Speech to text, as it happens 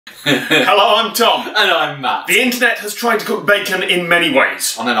Hello, I'm Tom. And I'm Matt. The internet has tried to cook bacon in many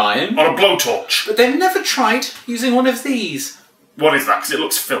ways. On an iron. On a blowtorch. But they've never tried using one of these. What is that? Because it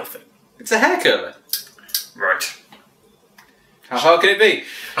looks filthy. It's a hair curler. Right. How hard can it be?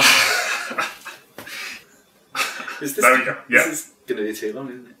 There we go. Yeah. This is going to be too long,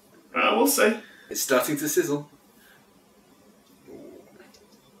 isn't it? We'll see. It's starting to sizzle.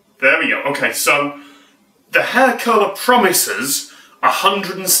 There we go. Okay, so the hair curler promises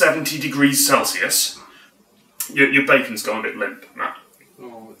 170 degrees Celsius. Your bacon's gone a bit limp, Matt.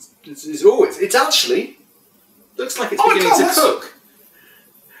 Oh, it's actually looks like it's beginning to cook.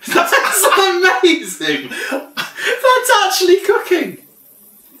 That's amazing. That's actually cooking.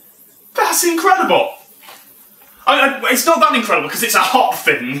 That's incredible. It's not that incredible because it's a hot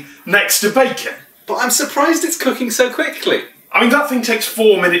thing next to bacon. But I'm surprised it's cooking so quickly. I mean, that thing takes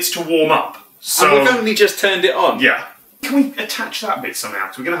 4 minutes to warm up. So and we've only just turned it on. Yeah. Can we attach that bit somehow?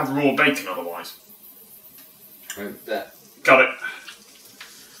 Because we're going to have raw bacon otherwise. Right there. Got it.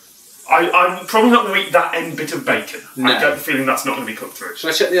 I'm probably not going to eat that end bit of bacon. No. I get the feeling that's not going to be cooked through. Shall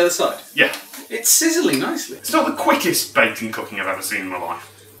I check the other side? Yeah. It's sizzling nicely. It's not the quickest bacon cooking I've ever seen in my life.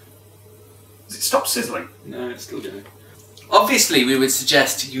 Does it stop sizzling? No, it's still going. Obviously, we would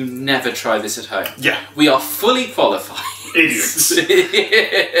suggest you never try this at home. Yeah. We are fully qualified. Idiots.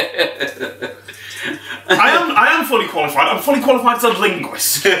 I am fully qualified. I'm fully qualified as a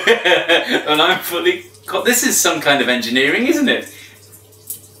linguist. And I'm fully... This is some kind of engineering, isn't it?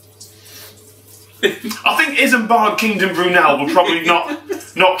 I think Isambard Kingdom Brunel will probably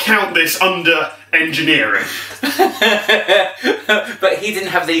not count this under engineering. But he didn't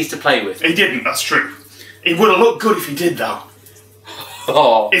have these to play with. He didn't, that's true. He would have looked good if he did, though.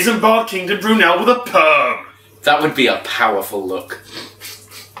 Oh. Isambard Kingdom Brunel with a perm. That would be a powerful look.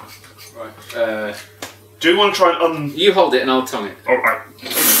 Right. Do you want to try and You hold it and I'll tongue it. Alright.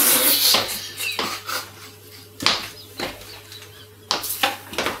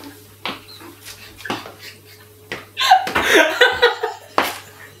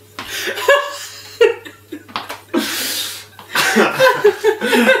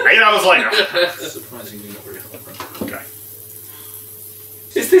 Later. Surprisingly not very hot. Okay.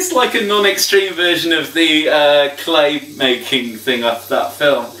 Is this like a non-extreme version of the clay making thing of that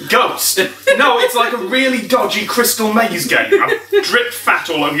film? Ghost? No, it's like a really dodgy crystal maze game. I've dripped fat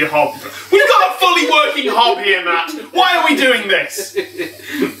all over your hob. We've got a fully working hob here, Matt. Why are we doing this?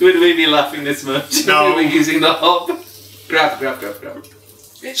 Would we be laughing this much? No. If we were using the hob? Grab.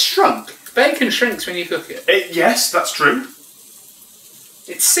 It's shrunk. Bacon shrinks when you cook it. Yes, that's true.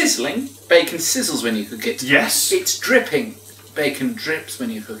 It's sizzling. Bacon sizzles when you cook it. Yes. It's dripping. Bacon drips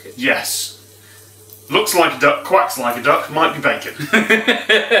when you cook it. Yes. Looks like a duck, quacks like a duck, might be bacon.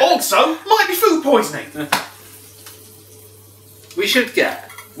 Also, might be food poisoning. We should get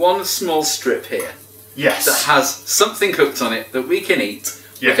one small strip here. Yes. That has something cooked on it that we can eat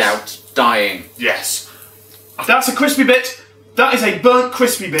without dying. Yes. That's a crispy bit. That is a burnt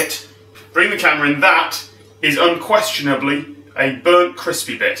crispy bit. Bring the camera in. That is unquestionably a burnt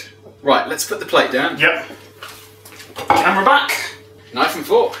crispy bit. Right, let's put the plate down. Yep. Camera back. Knife and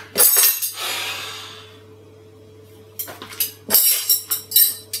fork.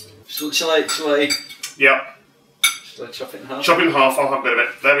 Shall I? Yep. Shall I chop it in half? Chop in half. I'll have a bit of it.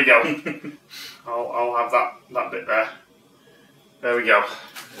 There we go. I'll have that bit there. There we go.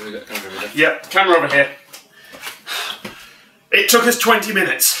 Have we got camera over there? Yep. Camera over here. It took us 20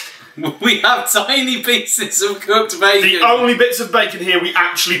 minutes. We have tiny pieces of cooked bacon. The only bits of bacon here we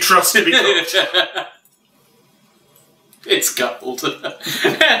actually trust to be cooked. It's cold.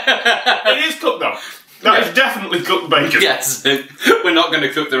 It is cooked though. That is definitely cooked bacon. Yes. We're not going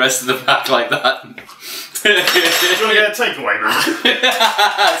to cook the rest of the pack like that. Do you want to get a takeaway, man?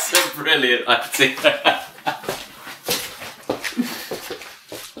 That's a brilliant idea.